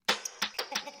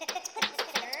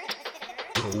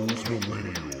Those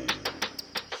millennials.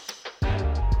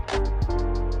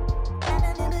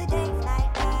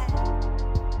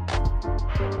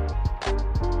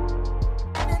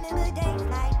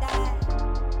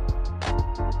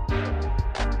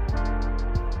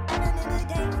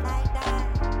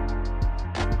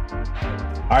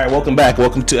 All right, welcome back.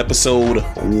 Welcome to episode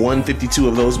 152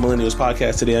 of Those Millennials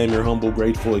podcast. Today, I am your humble,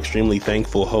 grateful, extremely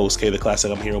thankful host, K the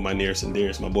Classic. I'm here with my nearest and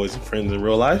dearest, my boys and friends in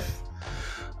real life.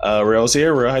 Rell's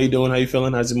here. Rell, how you doing? How you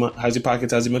feeling? How's your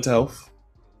pockets? How's your mental health?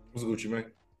 What's Gucci, man?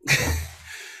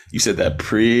 You said that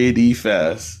pretty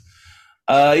fast.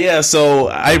 So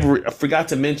I forgot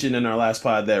to mention in our last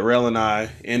pod that Rell and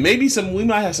I, and maybe we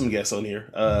might have some guests on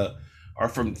here, are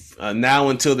from now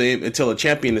until a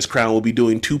champion is crowned. We'll be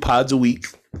doing 2 pods a week,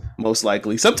 most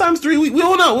likely. Sometimes 3 weeks. We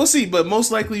don't know. We'll see. But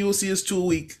most likely you will see us 2 a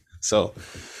week. So,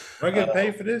 do I get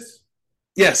paid for this?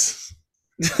 Yes.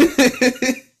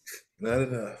 Not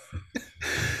enough.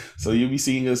 So you'll be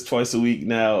seeing us twice a week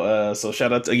now. So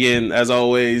shout out again, as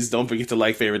always. Don't forget to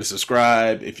like, favorite, and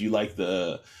subscribe if you like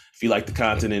the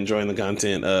content, enjoying the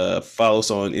content. Follow us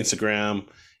on Instagram,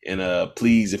 and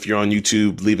please, if you're on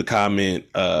YouTube, leave a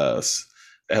comment. That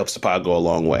helps the pod go a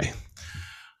long way.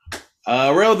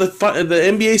 Rell, the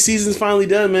NBA season's finally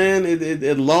done, man.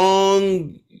 It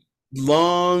long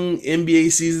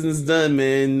NBA season's done,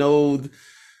 man. No,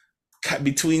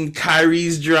 between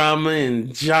Kyrie's drama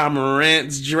and Ja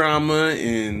Morant's drama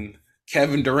and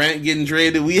Kevin Durant getting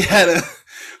traded, we had a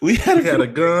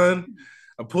gun,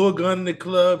 a pull gun in the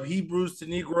club, Hebrews to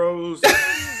Negroes.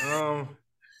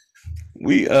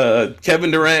 Kevin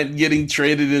Durant getting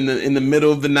traded in the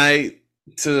middle of the night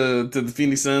to the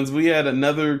Phoenix Suns. We had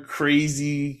another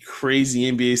crazy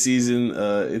NBA season.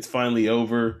 It's finally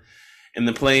over, and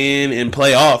the play-in and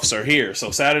playoffs are here.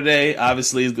 So Saturday,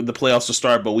 obviously, the playoffs will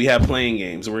start, but we have playing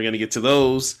games, and we're going to get to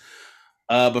those.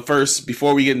 But first,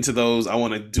 before we get into those, I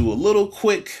want to do a little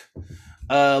quick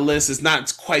list. It's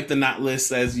not quite the not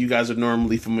list as you guys are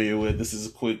normally familiar with. This is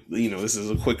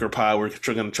a quicker pod. We're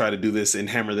going to try to do this and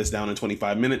hammer this down in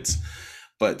 25 minutes.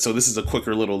 But so this is a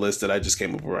quicker little list that I just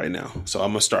came up with right now. So I'm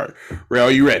going to start. Rell,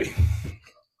 are you ready?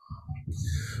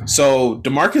 So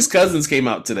DeMarcus Cousins came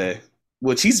out today,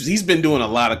 which he's been doing a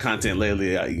lot of content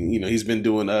lately. He's been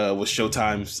doing with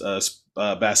Showtime's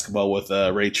basketball with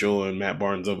Rachel and Matt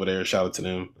Barnes over there. Shout out to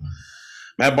them.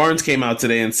 Matt Barnes came out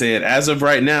today and said, as of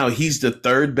right now, he's the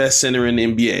 3rd best center in the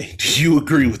NBA. Do you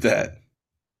agree with that?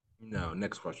 No.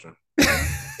 Next question.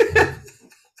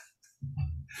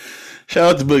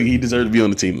 Shout out to Boogie. He deserved to be on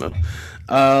the team, though.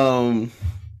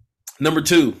 Number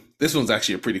 2. This one's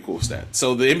actually a pretty cool stat.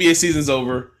 So the NBA season's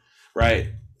over, right?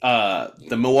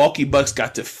 The Milwaukee Bucks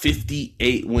got to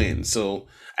 58 wins. So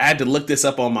I had to look this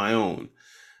up on my own.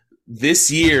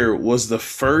 This year was the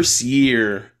first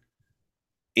year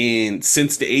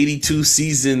since the 82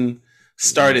 season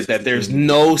started that there's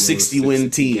no 60-win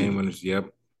team.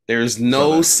 Yep. There's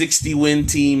no 60-win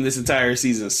team this entire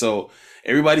season. So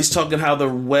everybody's talking how the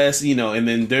West, and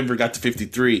then Denver got to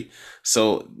 53.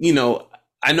 So,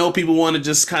 I know people want to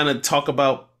just kind of talk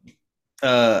about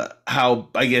how,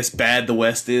 I guess, bad the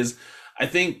West is. I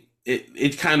think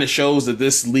it kind of shows that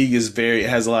this league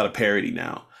has a lot of parity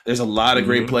now. There's a lot of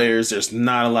great players. There's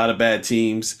not a lot of bad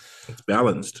teams. It's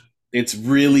balanced. It's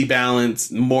really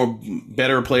balanced.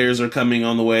 Better players are coming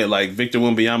on the way. Like Victor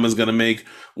Wembanyama is going to make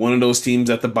one of those teams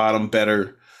at the bottom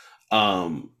better.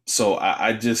 So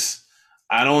I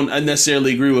don't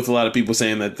necessarily agree with a lot of people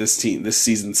saying that this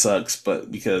season sucks, but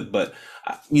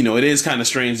it is kind of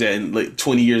strange that in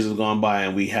 20 years have gone by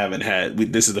and we haven't had.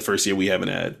 This is the first year we haven't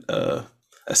had a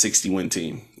 60-win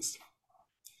team.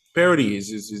 Parity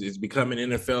is becoming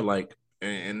NFL like,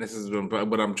 and this is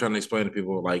what I'm trying to explain to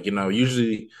people. Like,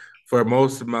 usually for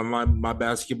most of my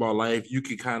basketball life, you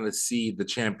can kind of see the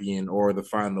champion or the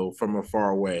final from afar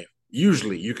away.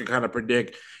 Usually you can kind of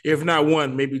predict, if not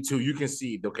one, maybe two, you can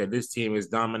see, okay, this team is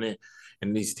dominant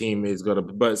and this team is going to,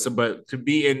 but to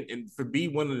be for be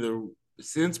one of the,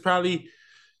 since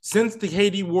the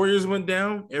Haiti Warriors went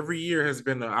down, every year has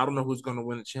been, I don't know who's going to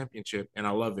win the championship, and I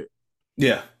love it.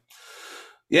 Yeah.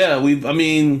 Yeah.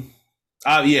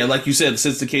 Like you said,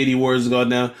 since the KD Warriors have gone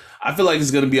down, I feel like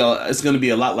it's going to be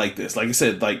a lot like this. Like I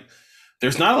said, like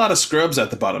there's not a lot of scrubs at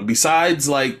the bottom besides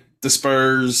like the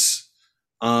Spurs.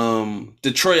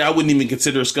 Detroit, I wouldn't even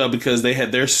consider a scrub because they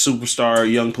had their superstar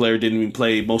young player didn't even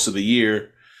play most of the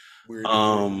year. Weird.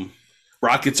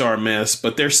 Rockets are a mess,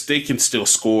 but they can still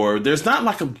score. There's not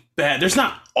there's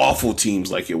not awful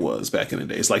teams like it was back in the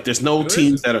days. Like there's no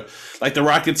teams that are like the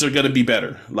Rockets are going to be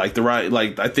better.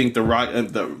 I think the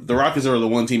Rockets are the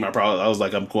one team I was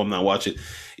like, I'm cool, I'm not watching.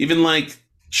 Even like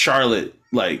Charlotte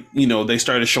like, they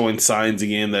started showing signs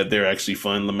again that they're actually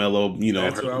fun. LaMelo,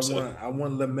 That's hurt what I himself. want. I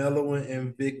want LaMelo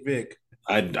and Vic Vic.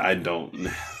 I don't.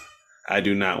 I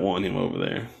do not want him over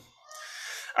there.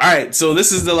 All right, so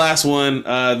this is the last one.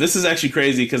 This is actually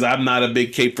crazy because I'm not a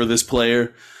big cape for this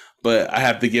player, but I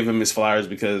have to give him his flowers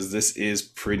because this is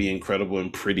pretty incredible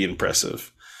and pretty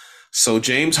impressive. So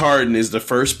James Harden is the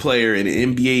first player in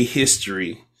NBA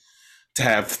history to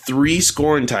have 3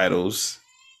 scoring titles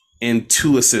and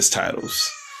 2 assist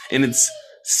titles, and it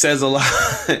says a lot.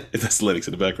 That's Linux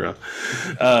in the background.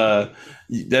 Uh,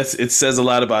 it says a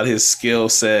lot about his skill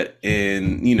set,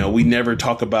 and we never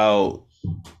talk about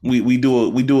we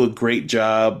do a great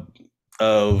job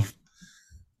of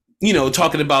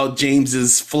talking about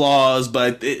James's flaws,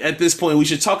 but at this point we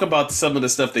should talk about some of the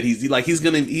stuff that he's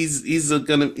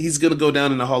gonna go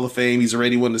down in the Hall of Fame. He's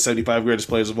already one of the 75 greatest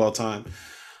players of all time.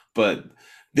 But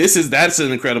that's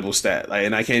an incredible stat,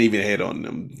 and I can't even hate on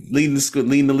him. Leading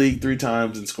the league 3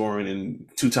 times and scoring, and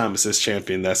 2-time assist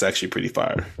champion. That's actually pretty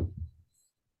fire.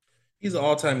 He's an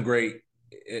all-time great.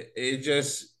 It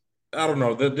just, I don't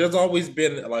know. There's always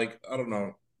been like, I don't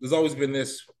know. There's always been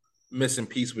this missing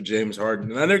piece with James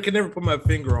Harden, and I can never put my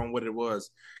finger on what it was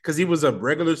because he was a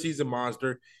regular season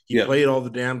monster. He Yeah. played all the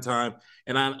damn time,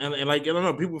 and like, I don't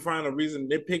know. People find a reason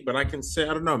to nitpick, but I can say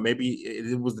I don't know. Maybe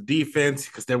it was the defense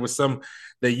because there was the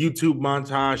YouTube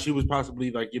montage. He was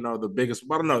possibly like the biggest.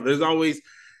 I don't know. There's always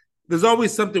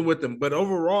something with him. But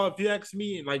overall, if you ask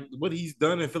me, like what he's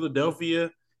done in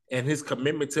Philadelphia and his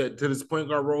commitment to this point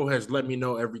guard role has let me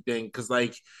know everything. Because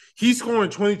like he's scoring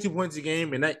 22 points a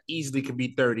game, and that easily can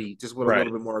be 30, just with a Right.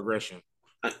 little bit more aggression.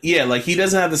 Yeah, like he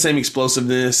doesn't have the same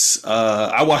explosiveness.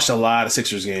 I watched a lot of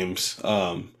Sixers games.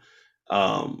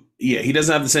 Yeah, he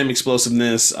doesn't have the same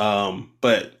explosiveness.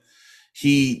 But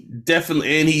he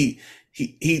definitely, and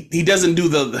he doesn't do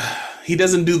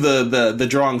the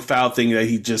drawing foul thing that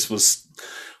he just was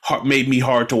made me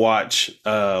hard to watch.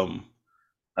 In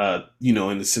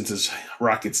the since his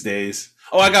Rockets days.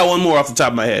 Oh, I got one more off the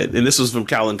top of my head, and this was from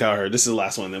Colin Cowherd. This is the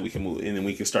last one that we can move, and then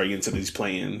we can start getting to these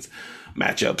play-ins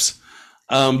matchups.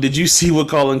 Did you see who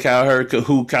Colin Cowherd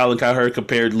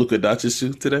compared Luka Doncic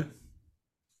to today?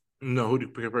 No, who do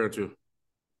you compare it to? He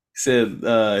said,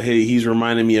 "Hey, he's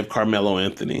reminding me of Carmelo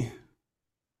Anthony."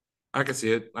 I can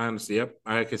see it. I understand. Yep,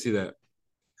 I can see that.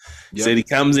 Yep. Said he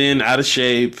comes in out of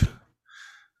shape.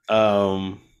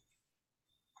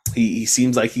 He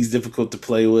seems like he's difficult to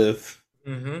play with.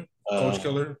 Mm-hmm. Coach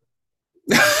killer.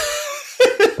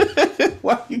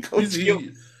 Why you coach killer?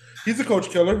 He's a coach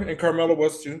killer, and Carmelo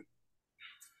was too.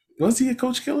 Was he a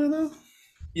coach killer though?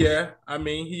 Yeah, I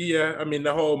mean,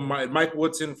 the whole Mike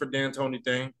Woodson for D'Antoni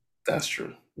thing. That's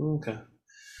true. Okay.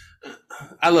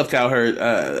 I love Cowherd.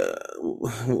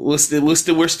 We're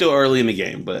still early in the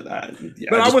game, but I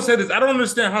would say this: I don't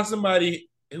understand how somebody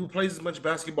who plays as much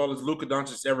basketball as Luka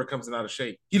Doncic ever comes in out of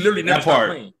shape. He literally never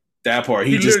stopped playing. That part,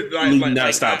 he just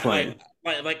not stopped playing.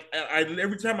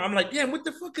 Every time I'm like, yeah, what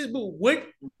the fuck what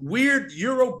weird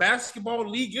Euro basketball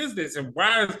league is this, and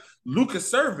why is Luka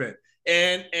serving?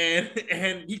 And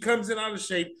he comes in out of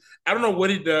shape. I don't know what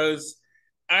he does.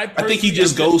 I think he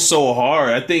just goes so hard.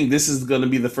 I think this is going to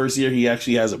be the first year he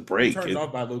actually has a break. I'm turned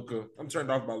off by Luka.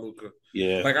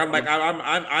 Yeah,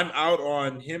 I'm out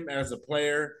on him as a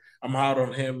player. I'm out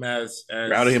on him as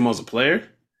You're out of him as a player.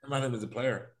 I'm out on him as a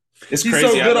player. It's he's crazy.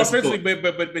 So good offensively,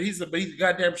 but he's a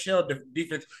goddamn shell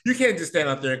defense. You can't just stand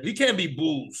out there. He can't be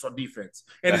Booze on defense.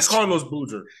 And it's Carlos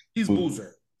Boozer. He's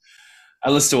Boozer.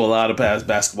 I listened to a lot of past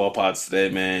basketball pods today,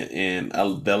 man, and a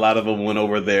lot of them went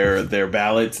over their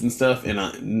ballots and stuff. And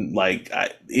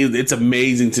it's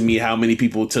amazing to me how many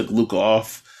people took Luka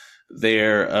off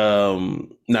their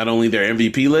not only their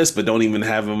MVP list, but don't even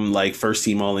have him like first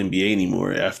team All NBA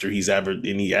anymore. After he's behind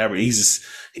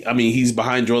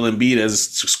Joel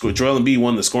Embiid. Joel Embiid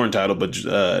won the scoring title, but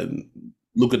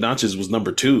Luka Doncic was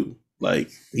number 2.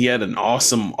 Like he had an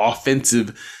awesome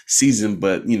offensive season,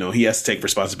 but he has to take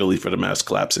responsibility for the Mavs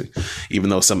collapsing,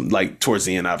 even though some towards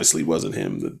the end obviously wasn't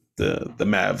him. The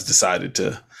Mavs decided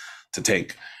to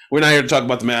tank. We're not here to talk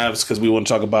about the Mavs because we want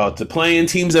to talk about the play-in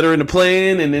teams that are in the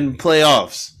play-in and then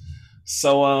playoffs.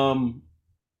 So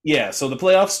so the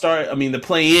playoffs start. The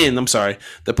play-in. I'm sorry,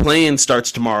 the play-in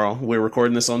starts tomorrow. We're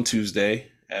recording this on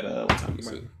Tuesday at what time is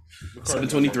it?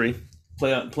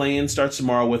 7:23. Play-in starts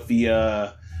tomorrow with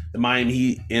the Miami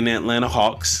Heat and Atlanta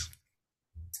Hawks.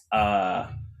 The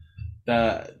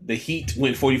Heat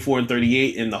went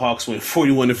 44-38, and the Hawks went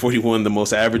 41-41. The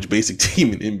most average basic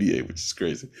team in NBA, which is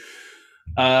crazy.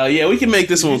 We can make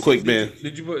this one quick, man.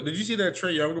 Did you see that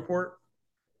Trae Young report?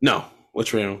 No, what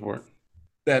Trae Young report?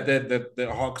 That the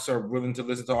Hawks are willing to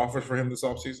listen to offers for him this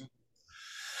offseason.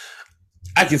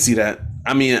 I can see that.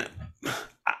 I mean,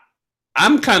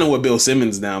 I'm kind of with Bill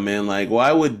Simmons now, man. Like,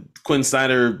 why would Quinn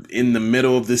Snyder in the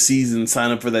middle of the season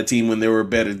sign up for that team when there were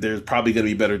better? There's probably going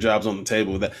to be better jobs on the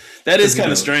table. That is Because he kind of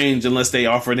knows. strange, unless they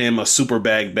offered him a super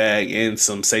bag and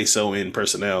some say so in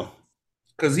personnel.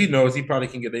 Because he knows he probably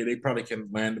can get they probably can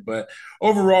land. But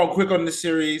overall, quick on this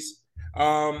series.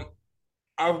 Um,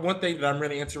 one thing that I'm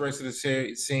really interested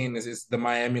in seeing is the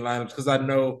Miami lineups because I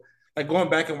know like going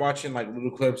back and watching like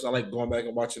little clips. I like going back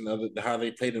and watching how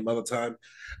they played them other time.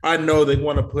 I know they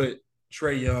want to put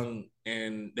Trey Young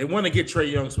and they want to get Trey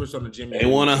Young switched on to Jimmy They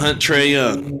want Butler. to hunt Trey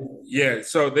Young. Yeah,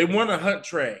 so they want to hunt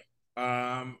Trey.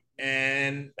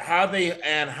 And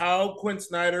how Quinn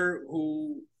Snyder,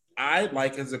 who I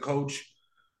like as a coach,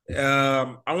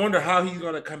 I wonder how he's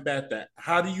going to combat that.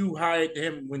 How do you hide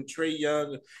him when Trey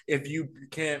Young, if you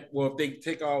can't, well, if they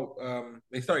take out,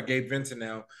 they start Gabe Vincent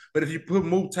now, but if you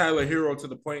move Tyler Hero to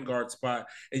the point guard spot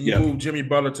and you Yeah. move Jimmy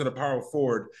Butler to the power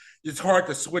forward, it's hard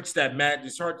to switch that match.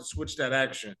 It's hard to switch that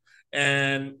action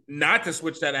and not to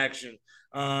switch that action.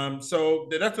 So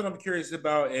that's what I'm curious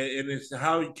about, and it's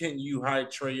how can you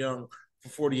hide Trey Young for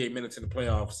 48 minutes in the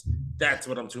playoffs? That's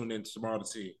what I'm tuning in tomorrow to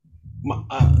see.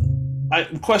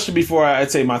 Question before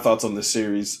I'd say my thoughts on this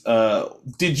series.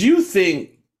 Did you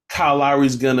think Kyle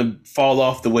Lowry's gonna fall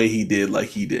off the way he did, like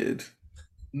he did?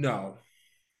 No,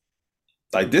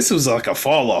 Like this was like a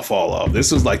fall off.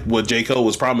 This was like what J. Cole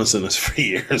was promising us for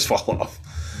years, fall off.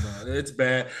 no, it's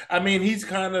bad. I mean, he's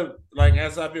kind of like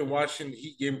as I've been watching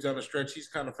Heat games down the stretch, he's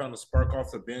kind of found a spark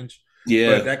off the bench. But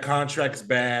Yeah. that contract's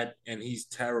bad, and he's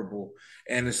terrible.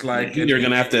 And it's Yeah, like, they're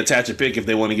gonna have to attach a pick if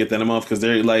they want to get that him off because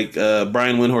they're like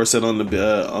Brian Windhorst said on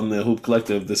the Hoop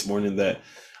Collective this morning that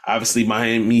obviously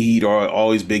Miami Heat are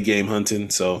always big game hunting,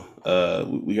 so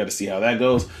we got to see how that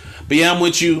goes. But yeah, I'm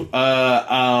with you.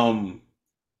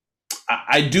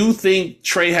 I do think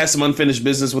Trey has some unfinished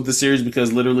business with the series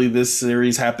because literally this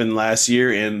series happened last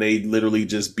year and they literally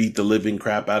just beat the living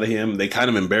crap out of him. They kind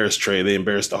of embarrassed Trey. They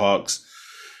embarrassed the Hawks.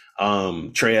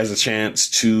 Trey has a chance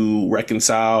to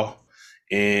reconcile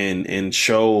and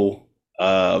show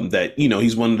that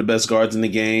he's one of the best guards in the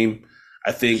game.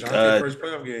 I think Shante first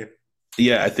playoff game.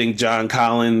 yeah, I think John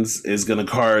Collins is going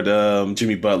to guard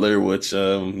Jimmy Butler, which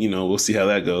we'll see how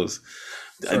that goes.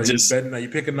 So I are you just betting? Are you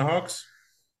picking the Hawks?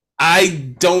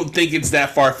 I don't think it's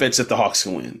that far fetched that the Hawks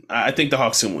can win. I think the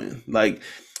Hawks can win. Like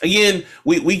again,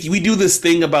 we do this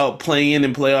thing about playing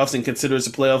in playoffs and consider it's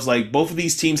a playoffs. Like both of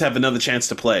these teams have another chance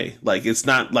to play. Like it's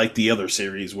not like the other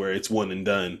series where it's one and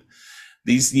done.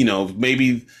 These,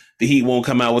 maybe the Heat won't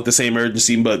come out with the same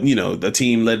urgency, but the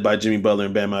team led by Jimmy Butler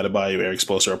and Bam Adebayo, Eric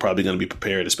Spoelstra are probably going to be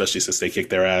prepared, especially since they kicked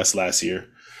their ass last year.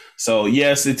 So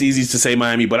yes, it's easy to say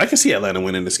Miami, but I can see Atlanta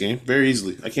winning this game very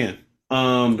easily. I can. Who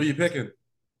are you picking?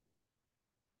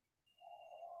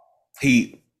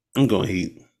 Heat. I'm going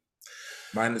Heat.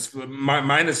 Minus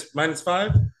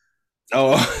five.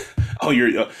 Oh, you're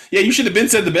yeah. You should have been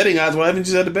said the betting odds. Why haven't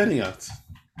you said the betting odds?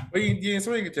 Well, you didn't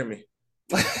swing it to me.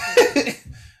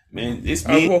 Man, it's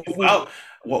me.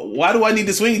 Why do I need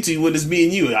to swing it to you when it's me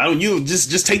and you? I don't. You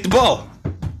just take the ball.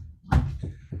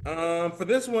 For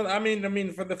this one,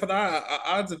 for the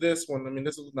odds of this one,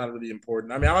 this is not really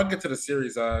important. I'll get to the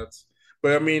series odds,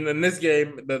 but in this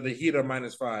game, the Heat are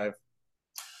minus five.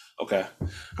 Okay. All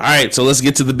right. So let's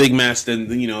get to the big match. Then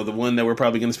the one that we're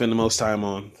probably going to spend the most time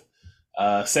on.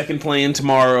 Second playing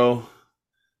tomorrow.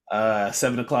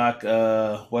 7 o'clock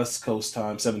West Coast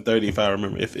time, 7:30 if I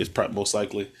remember. If it's probably most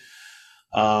likely.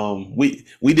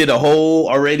 We did a whole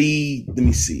already. Let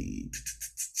me see.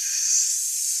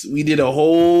 We did a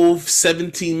whole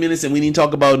 17 minutes, and we didn't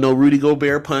talk about no Rudy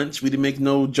Gobert punch. We didn't make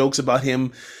no jokes about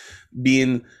him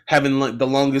having like the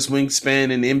longest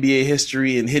wingspan in NBA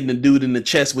history and hitting a dude in the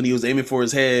chest when he was aiming for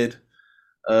his head.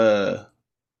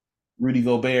 Rudy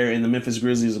Gobert and the Memphis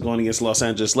Grizzlies are going against Los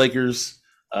Angeles Lakers.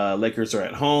 Lakers are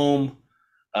at home.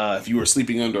 If you were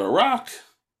sleeping under a rock,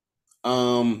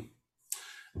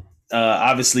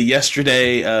 obviously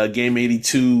yesterday, game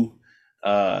 82,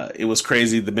 it was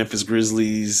crazy. The Memphis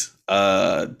Grizzlies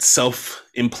self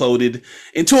imploded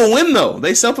into a win, though.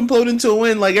 They self imploded into a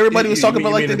win. Like everybody was talking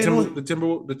about, like they didn't win. The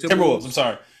Timberwolves. I'm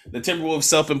sorry. The Timberwolves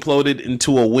self imploded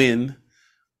into a win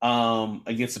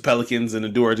against the Pelicans in the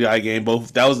do or die game.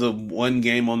 That was the one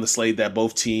game on the slate that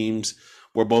both teams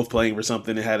were both playing for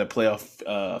something that had a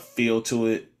playoff feel to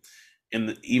it.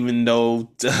 And even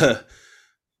though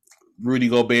Rudy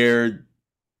Gobert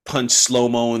punched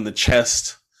slow-mo in the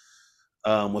chest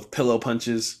with pillow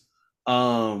punches,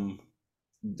 Jaden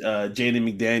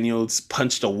McDaniels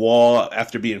punched a wall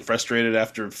after being frustrated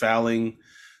after fouling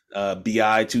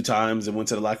BI 2 times and went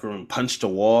to the locker room and punched a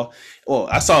wall. Well,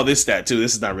 I saw this stat too.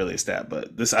 This is not really a stat,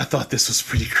 but this I thought this was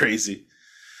pretty crazy.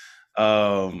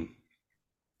 Um,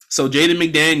 so Jaden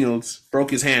McDaniels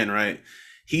broke his hand, right?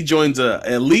 He joins a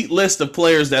elite list of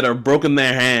players that are broken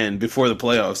their hand before the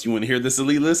playoffs. You want to hear this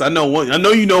elite list? I know one. I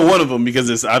know you know one of them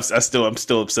because I'm still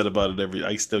upset about it.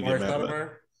 I still get Amari mad about it. Stoudemire.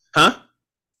 Huh?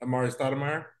 Amari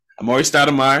Stoudemire. Amari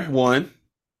Stoudemire one.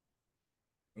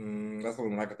 That's the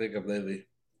one I can think of lately.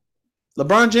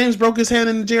 LeBron James broke his hand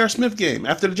in the J.R. Smith game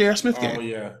after the J.R. Smith Oh game.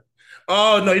 yeah.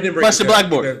 Oh no, he didn't break Watch his the hand.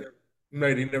 blackboard. No,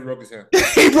 he never broke his hand.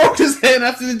 He broke his hand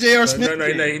after the J.R. Smith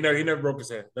game. He never broke his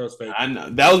hand. That was fake. I know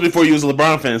that was before you was a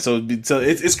LeBron fan, so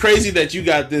it's crazy that you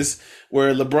got this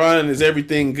where LeBron is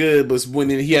everything good, but when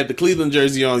he had the Cleveland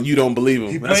jersey on, you don't believe him.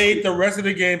 He played the rest of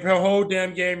the game, the whole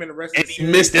damn game, and the rest. And he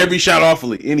missed every shot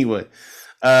awfully. Anyway,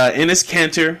 Enes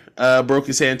Kanter broke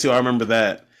his hand too. I remember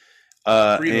that.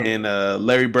 And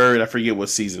Larry Bird, I forget what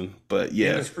season, but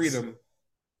yeah, Enes Freedom.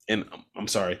 And I'm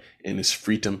sorry, Enes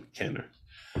Freedom Kanter.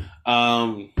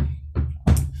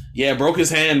 Yeah, broke his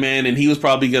hand, man, and he was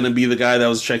probably going to be the guy that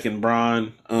was checking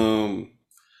Bron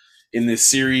in this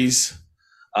series.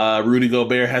 Rudy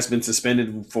Gobert has been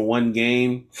suspended for 1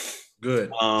 game.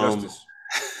 Good. Justice.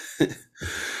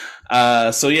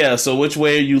 So which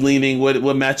way are you leaning? What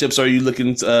matchups are you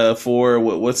looking for?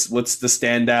 What's the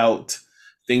standout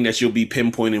thing that you'll be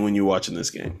pinpointing when you're watching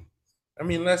this game? I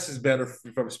mean, less is better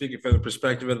if I'm speaking from the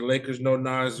perspective of the Lakers. No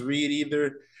Nas Reed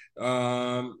either.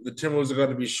 The Timberwolves are going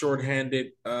to be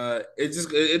shorthanded.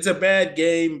 It's a bad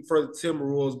game for the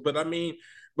Timberwolves,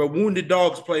 but wounded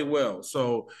dogs play well.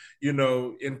 So,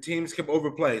 and teams can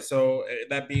overplay. So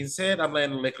that being said, I'm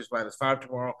laying the Lakers -5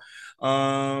 tomorrow.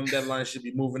 That line should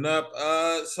be moving up.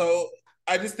 So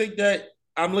I just think that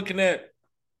I'm looking at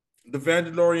the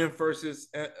Vandalorian versus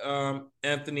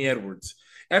Anthony Edwards.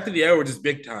 Anthony Edwards is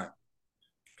big time.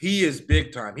 He is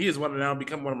big time. He is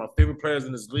become one of my favorite players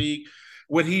in this league.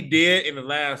 What he did in the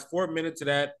last 4 minutes of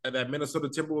that Minnesota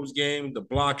Timberwolves game, the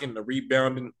blocking, the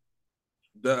rebounding,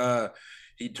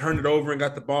 he turned it over and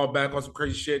got the ball back on some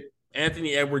crazy shit.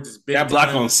 Anthony Edwards is big. That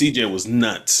block on CJ was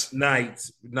nuts.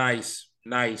 Nice.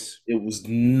 It was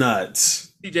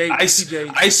nuts. CJ, I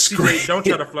screamed. CJ, don't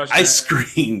try to flush that. I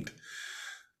screamed.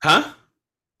 Huh?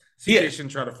 CJ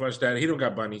shouldn't try to flush that. He don't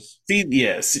got bunnies. But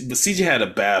CJ had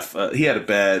a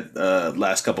bad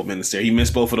last couple minutes there. He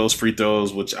missed both of those free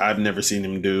throws, which I've never seen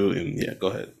him do. And yeah, go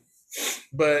ahead.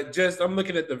 But I'm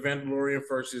looking at the Vandalorian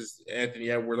versus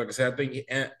Anthony Edwards. Like I said, I think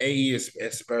AE is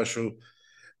special.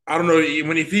 I don't know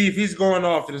if he's going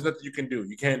off, there's nothing you can do.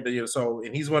 You can't do so.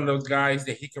 And he's one of those guys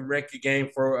that he can wreck a game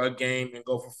for a game and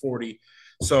go for 40.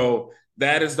 So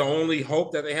that is the only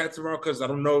hope that they had tomorrow. Because I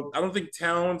don't know. I don't think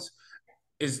Towns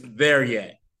is there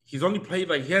yet. He hasn't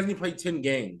even played 10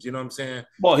 games. You know what I'm saying?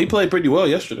 Well, he played pretty well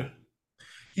yesterday.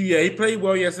 He played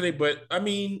well yesterday, but I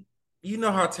mean, you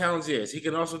know how Towns is. He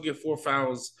can also get 4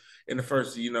 fouls in the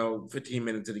first, 15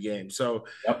 minutes of the game. So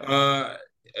yep.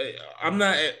 I'm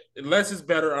not less is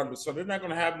better. So they're not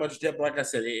going to have much depth. Like I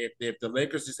said, if the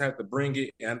Lakers just have to bring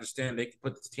it and understand they can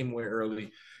put this team away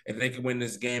early and they can win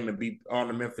this game and be on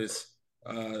to Memphis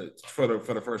for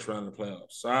the first round of the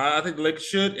playoffs. So I think the Lakers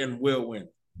should and will win.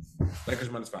 Lakers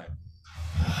 -5.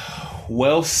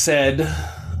 Well said.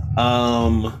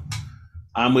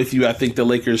 I'm with you. I think the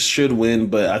Lakers should win,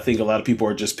 but I think a lot of people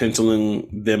are just penciling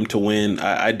them to win.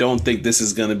 I don't think this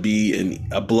is going to be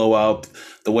a blowout.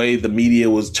 The way the media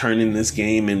was turning this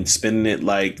game and spinning it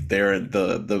like they're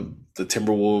the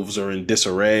Timberwolves are in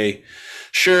disarray.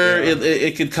 Sure, yeah.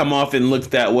 It could come off and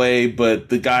look that way, but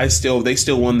the guys still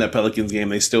won that Pelicans game.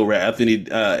 They still Anthony,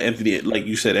 like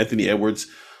you said, Anthony Edwards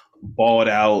balled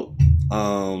out.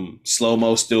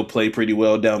 Slow-mo still played pretty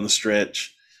well down the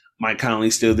stretch. Mike Conley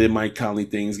still did Mike Conley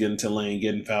things, getting to lane,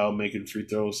 getting fouled, making free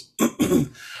throws.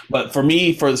 But for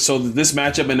me, so this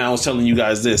matchup, and I was telling you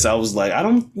guys this, I was like, I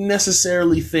don't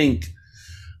necessarily think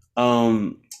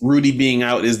Rudy being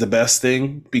out is the best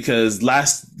thing because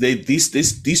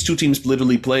these two teams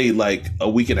literally played like a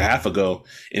week and a half ago,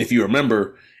 and if you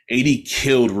remember, AD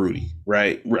killed Rudy,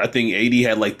 right? I think AD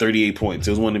had like 38 points.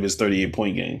 It was one of his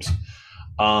 38-point games.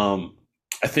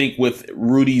 I think with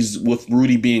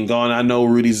Rudy being gone, I know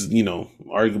Rudy's,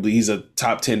 arguably he's a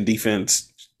top 10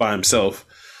 defense by himself.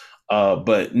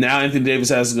 But now Anthony Davis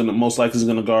most likely is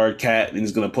going to guard Cat and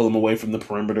he's going to pull him away from the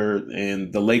perimeter.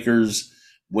 And the Lakers,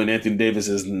 when Anthony Davis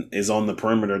is on the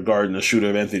perimeter guarding a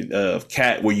shooter of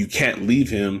Cat, where you can't leave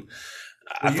him,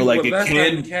 I feel like it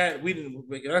can.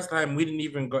 Last time we didn't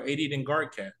even go. AD didn't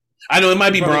guard Cat. I know it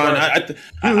might be Bron.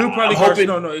 He'll probably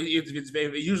guard. No.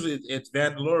 Usually it's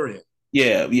Vandalorian.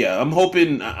 Yeah. I'm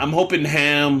hoping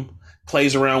Ham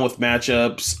plays around with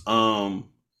matchups.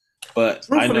 But I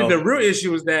Truthfully, know, the real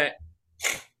issue is that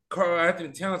Carl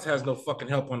Anthony Towns has no fucking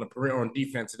help on the perimeter on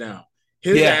defense now.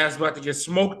 His yeah, ass about to get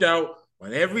smoked out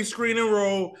on every screen and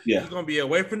roll. yeah. He's gonna be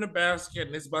away from the basket,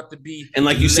 and it's about to be And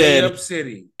like you said, layup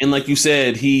city.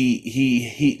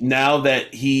 he now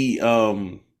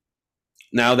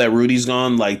that Rudy's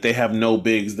gone, like they have no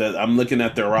bigs. That I'm looking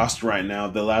at their roster right now.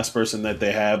 The last person that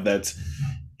they have that's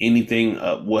anything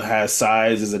what has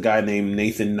size is a guy named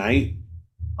Nathan Knight.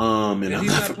 And And I'm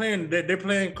he's not not playing. They're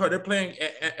playing. They're playing.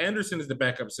 Anderson is the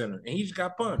backup center, and he just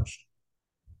got punched.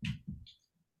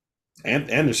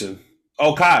 Anderson.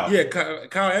 Oh, Kyle. Yeah,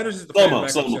 Kyle Anderson is the Slow playing mo,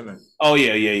 backup slow mo. center. Oh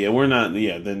yeah. We're not.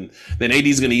 Yeah, then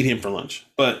AD's gonna eat him for lunch.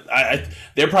 But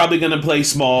they're probably gonna play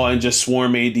small and just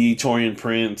swarm AD, Torian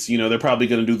Prince. They're probably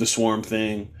gonna do the swarm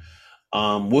thing.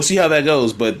 We'll see how that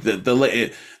goes. But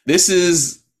this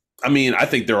is. I mean, I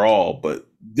think they're all, but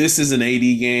this is an AD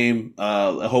game.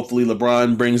 Hopefully,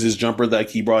 LeBron brings his jumper like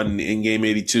he brought in game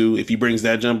 82. If he brings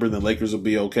that jumper, then Lakers will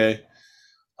be okay.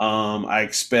 I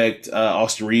expect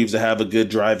Austin Reeves to have a good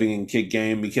driving and kick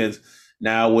game because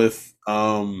now with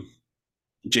Jaden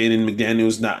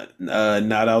McDaniels not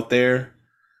out there,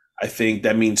 I think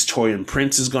that means Torian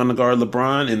Prince is going to guard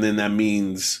LeBron, and then that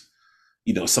means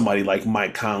somebody like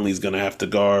Mike Conley is going to have to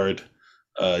guard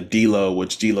D'Lo,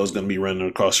 which D'Lo is going to be running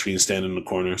across the street and standing in the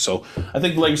corner. So I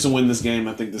think the Lakers will win this game.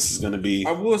 I think this is going to be.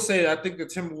 I will say, I think the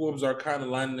Timberwolves are kind of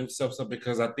lining themselves up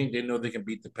because I think they know they can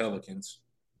beat the Pelicans.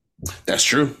 That's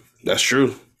true. That's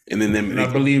true. And then And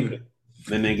I believe it.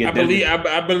 Then they get.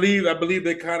 I believe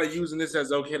they're kind of using this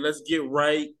as okay. Let's get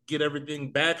right, get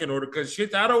everything back in order because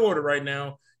shit's out of order right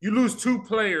now. You lose two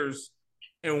players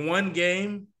in one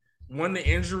game, one to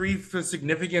injury for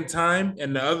significant time,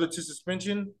 and the other to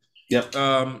suspension. Yep.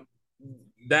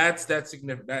 That's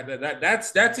significant.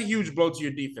 That's a huge blow to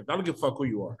your defense. I don't give a fuck who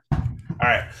you are. All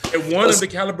right. And one of the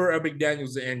caliber of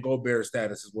McDaniels and Gobert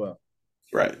status as well.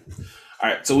 Right. All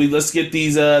right. So let's get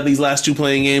these last two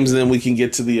playing games, and then we can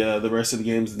get to the rest of the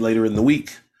games later in the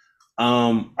week.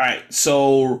 All right.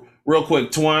 So real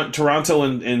quick, Toronto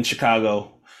and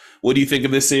Chicago. What do you think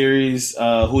of this series?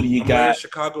 Who do you got?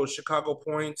 Chicago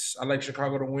points. I like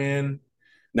Chicago to win.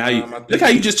 Now look how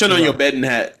you just turned on your betting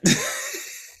hat.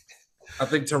 I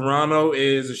think Toronto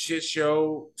is a shit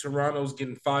show. Toronto's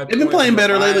getting 5 They've been playing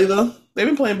better lately, though. They've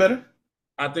been playing better.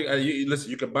 I think,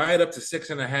 listen, you can buy it up to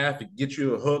 6.5 and get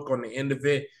you a hook on the end of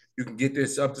it. You can get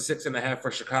this up to 6.5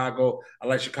 for Chicago. I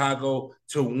like Chicago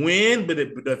to win, but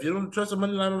if you don't trust the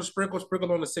money line on the sprinkle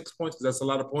on the 6 points because that's a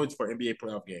lot of points for an NBA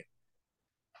playoff game.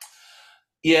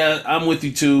 Yeah, I'm with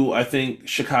you too. I think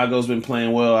Chicago's been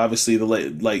playing well. Obviously,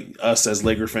 like us as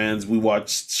Laker fans, we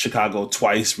watched Chicago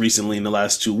twice recently in the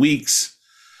last 2 weeks.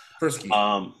 Frisky,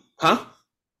 huh?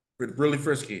 Really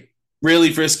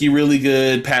frisky, really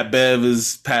good. Pat Bev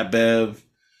is Pat Bev.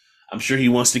 I'm sure he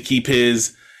wants to keep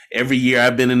his. Every year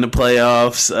I've been in the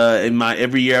playoffs.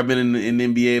 Every year I've been in the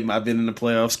NBA, I've been in the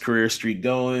playoffs career streak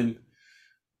going.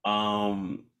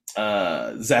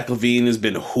 Zach LaVine has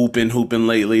been hooping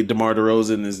lately. DeMar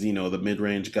DeRozan is, the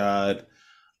mid-range god.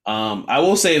 I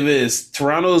will say this: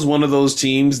 Toronto is one of those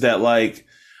teams that, like,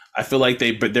 I feel like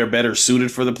they're better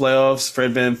suited for the playoffs.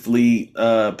 Fred VanVleet,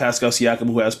 Pascal Siakam,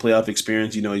 who has playoff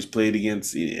experience, he's played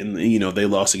against, and they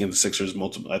lost against the Sixers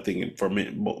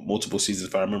multiple seasons,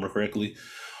 if I remember correctly.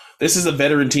 This is a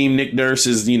veteran team. Nick Nurse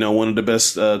is, one of the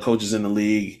best coaches in the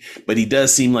league, but he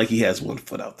does seem like he has one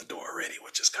foot out the door already,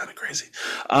 which is kind of crazy.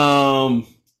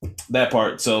 That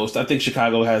part. So I think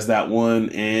Chicago has that one,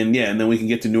 and then we can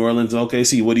get to New Orleans and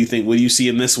OKC. What do you think? What do you see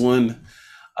in this one?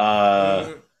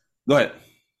 Go ahead.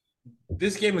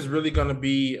 This game is really going to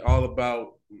be all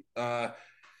about. The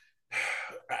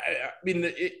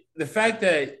fact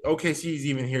that OKC is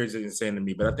even here is insane to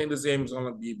me. But I think this game is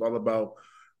going to be all about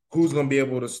who's going to be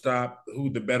able to stop who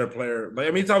the better player.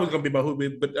 It's always going to be about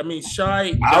who. But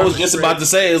Shai. I was just about to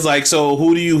say, it's like, so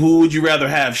who would you rather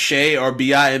have, Shai or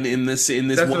Bi in this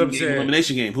one game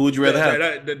elimination game? Who would you rather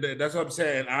have? That's what I'm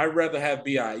saying. I'd rather have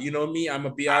Bi. You know me, I'm a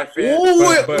Bi fan.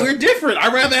 We're different.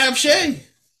 I'd rather have Shai.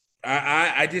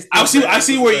 I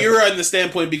see where you're on the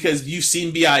standpoint because you've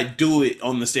seen Bi do it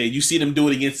on the stage. You seen him do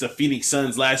it against the Phoenix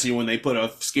Suns last year when they put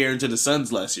a scare into the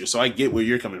Suns last year. So I get where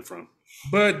you're coming from.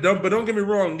 But don't get me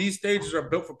wrong. These stages are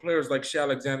built for players like Shai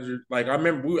Alexander. Like I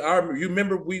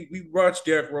remember, we watched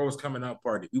Derrick Rose coming out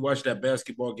party. We watched that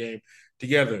basketball game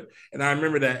together, and I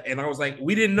remember that. And I was like,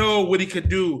 we didn't know what he could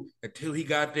do until he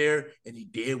got there, and he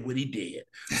did what he did.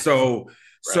 So, right.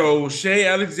 So Shai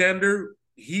Alexander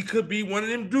he could be one of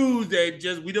them dudes that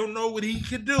just we don't know what he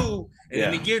could do, and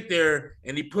then Yeah. he get there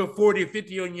and he put 40 or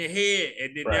 50 on your head,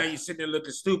 and then now Right. you're sitting there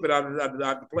looking stupid out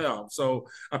the playoffs. So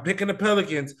I'm picking the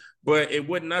Pelicans, but it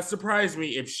would not surprise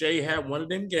me if Shea had one of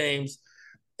them games.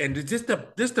 And just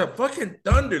the fucking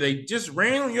Thunder, they just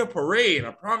ran on your parade.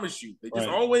 I promise you, they just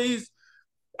Right. always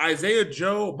Isaiah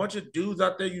Joe, a bunch of dudes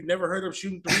out there you never heard of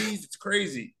shooting threes. It's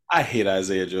crazy. I hate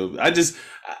Isaiah Joe.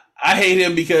 I hate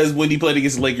him because when he played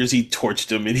against the Lakers, he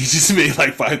torched him and he just made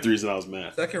like 5 threes, and I was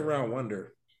mad. Second round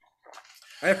wonder.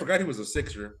 I forgot he was a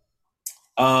Sixer.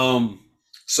 Um.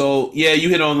 So yeah, you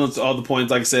hit on all the points.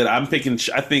 Like I said, I'm picking.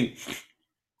 I think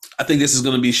this is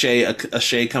going to be a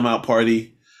Shea come out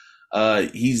party.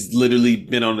 He's literally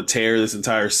been on a tear this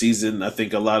entire season. I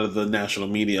think a lot of the national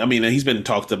media. I mean, he's been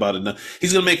talked about enough.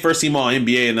 He's going to make first team All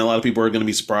NBA, and a lot of people are going to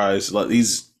be surprised.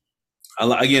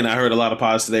 Again, I heard a lot of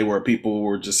pods today where people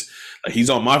were just like, he's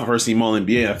on my first team All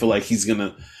NBA. I feel like he's going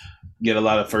to get a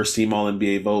lot of first team All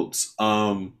NBA votes.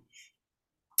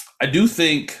 I do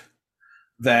think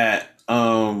that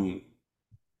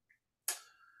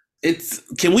it's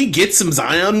can we get some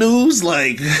Zion news?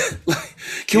 Like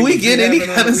can we get any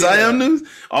kind of Zion news?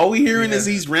 All we hearing is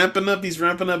he's ramping up. He's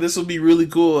ramping up. This will be really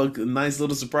cool. A nice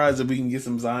little surprise if we can get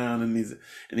some Zion in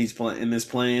this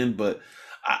plan. But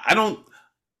I don't.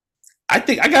 I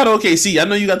think I got OKC. I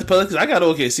know you got the Pelicans. I got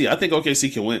OKC. I think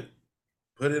OKC can win.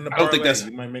 Put it in the I don't think parlay. that's.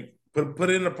 You might make put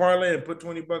it in the parlay and put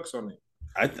 $20 on it.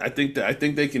 I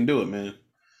think they can do it, man.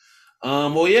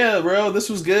 Well, yeah, bro, this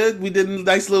was good. We did a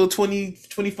nice little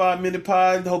 25 minute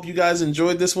pod. Hope you guys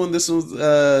enjoyed this one. This was,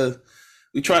 we're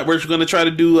going to try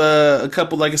to do a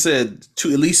couple, like I said, at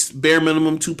least bare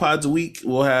minimum 2 pods a week.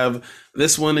 We'll have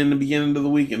this one in the beginning of the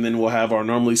week, and then we'll have our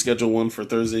normally scheduled one for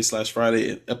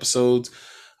Thursday/Friday episodes.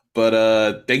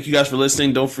 But thank you guys for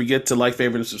listening. Don't forget to like,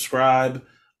 favorite, and subscribe.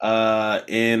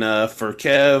 And for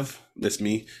Kev, that's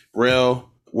me,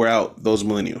 Rell, we're out. Those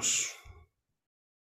millennials.